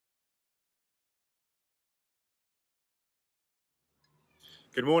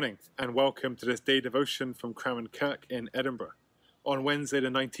Good morning and welcome to this day devotion from Cramond Kirk in Edinburgh on Wednesday the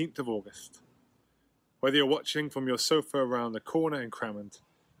 19th of August. Whether you're watching from your sofa around the corner in Cramond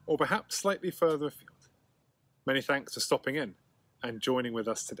or perhaps slightly further afield, many thanks for stopping in and joining with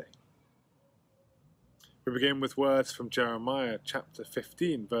us today. We begin with words from Jeremiah chapter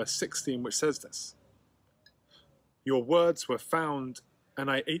 15 verse 16 which says this: "Your words were found and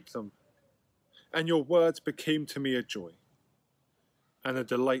I ate them, and your words became to me a joy and the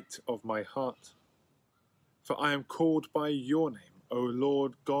delight of my heart. For I am called by your name, O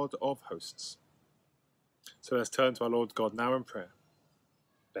Lord God of hosts." So let's turn to our Lord God now in prayer.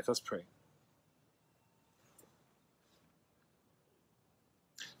 Let us pray.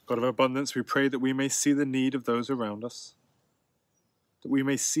 God of abundance, we pray that we may see the need of those around us, that we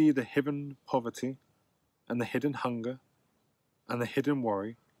may see the hidden poverty and the hidden hunger and the hidden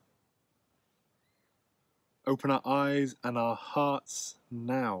worry. Open our eyes and our hearts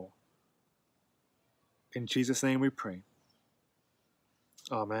now. In Jesus' name we pray.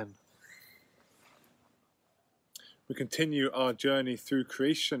 Amen. We continue our journey through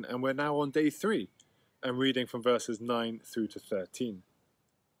creation, and we're now on day 3 and reading from verses 9 through to 13.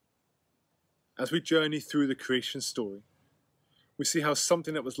 As we journey through the creation story, we see how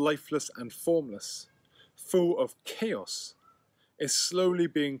something that was lifeless and formless, full of chaos, is slowly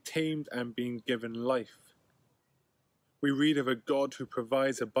being tamed and being given life. We read of a God who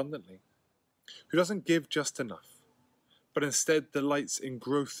provides abundantly, who doesn't give just enough, but instead delights in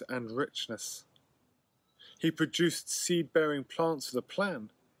growth and richness. He produced seed-bearing plants with a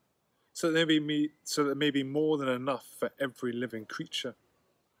plan, so that there may be more than enough for every living creature.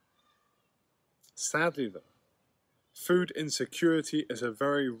 Sadly, though, food insecurity is a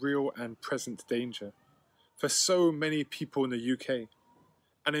very real and present danger for so many people in the UK,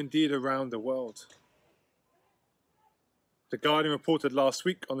 and indeed around the world. The Guardian reported last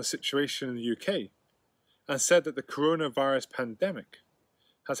week on the situation in the UK and said that the coronavirus pandemic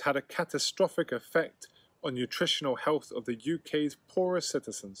has had a catastrophic effect on nutritional health of the UK's poorest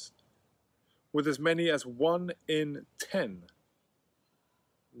citizens, with as many as 1 in 10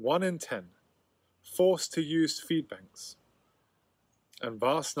 forced to use feed banks, and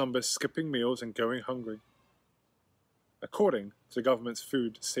vast numbers skipping meals and going hungry, according to the government's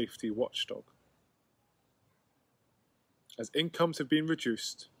food safety watchdog. As incomes have been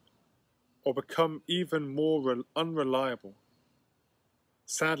reduced or become even more unreliable,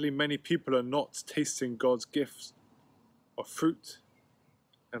 sadly many people are not tasting God's gifts of fruit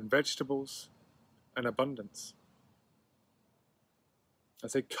and vegetables and abundance.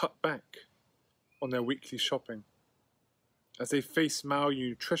 As they cut back on their weekly shopping, as they face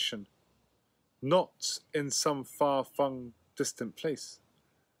malnutrition, not in some far-flung distant place,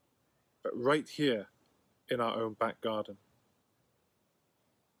 but right here in our own back garden.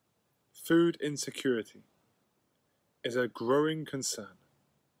 Food insecurity is a growing concern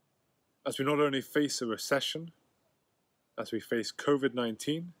as we not only face a recession, as we face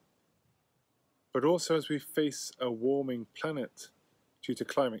COVID-19, but also as we face a warming planet due to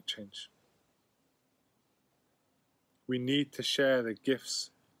climate change. We need to share the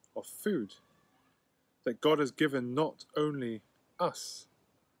gifts of food that God has given not only us,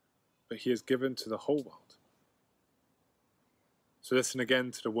 but He has given to the whole world. So listen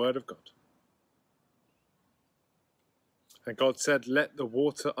again to the word of God. And God said, "Let the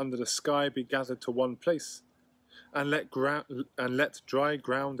water under the sky be gathered to one place, and let dry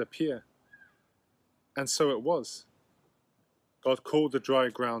ground appear." And so it was. God called the dry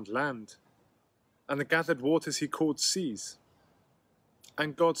ground land, and the gathered waters He called seas.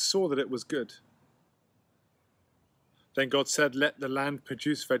 And God saw that it was good. Then God said, "Let the land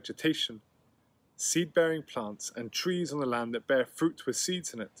produce vegetation, seed-bearing plants, and trees on the land that bear fruit with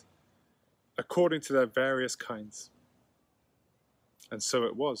seeds in it, according to their various kinds." And so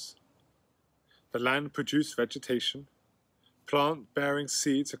it was. The land produced vegetation, plant bearing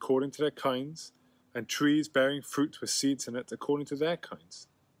seeds according to their kinds, and trees bearing fruit with seeds in it according to their kinds.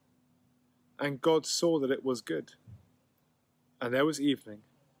 And God saw that it was good. And there was evening,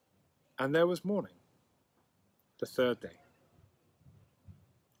 and there was morning, the third day.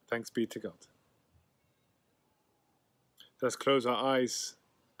 Thanks be to God. Let us close our eyes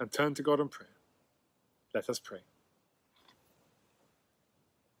and turn to God in prayer. Let us pray.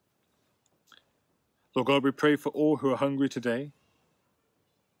 Lord God, we pray for all who are hungry today,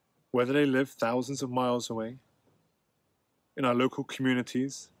 whether they live thousands of miles away, in our local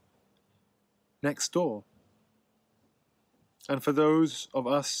communities, next door, and for those of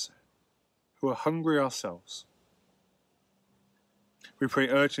us who are hungry ourselves. We pray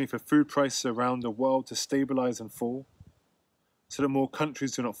urgently for food prices around the world to stabilize and fall, so that more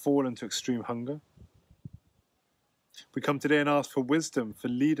countries do not fall into extreme hunger. We come today and ask for wisdom for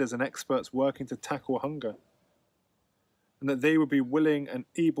leaders and experts working to tackle hunger, and that they would be willing and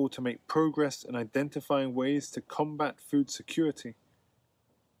able to make progress in identifying ways to combat food security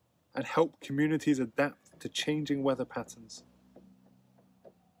and help communities adapt to changing weather patterns.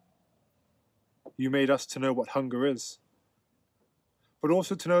 You made us to know what hunger is, but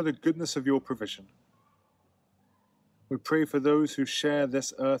also to know the goodness of your provision. We pray for those who share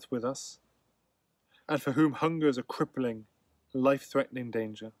this earth with us, and for whom hunger is a crippling, life-threatening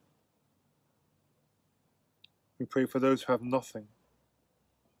danger. We pray for those who have nothing,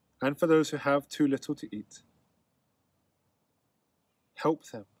 and for those who have too little to eat. Help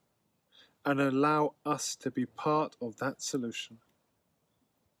them, and allow us to be part of that solution.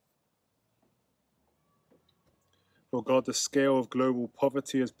 Lord God, the scale of global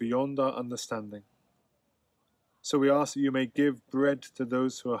poverty is beyond our understanding. So we ask that you may give bread to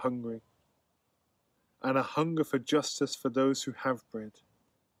those who are hungry, and a hunger for justice for those who have bread.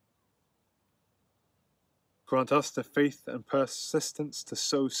 Grant us the faith and persistence to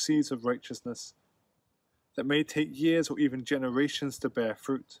sow seeds of righteousness that may take years or even generations to bear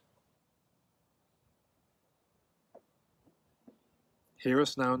fruit. Hear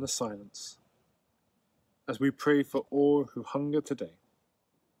us now in the silence, as we pray for all who hunger today.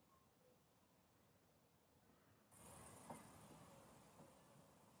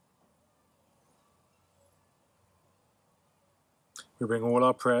 We bring all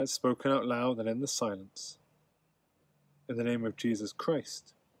our prayers spoken out loud and in the silence, in the name of Jesus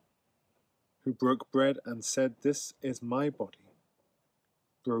Christ, who broke bread and said, "This is my body,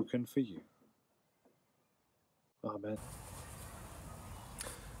 broken for you." Amen.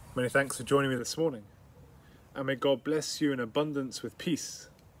 Many thanks for joining me this morning, and may God bless you in abundance with peace,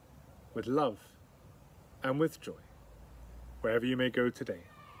 with love, and with joy, wherever you may go today.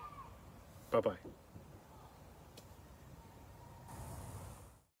 Bye-bye.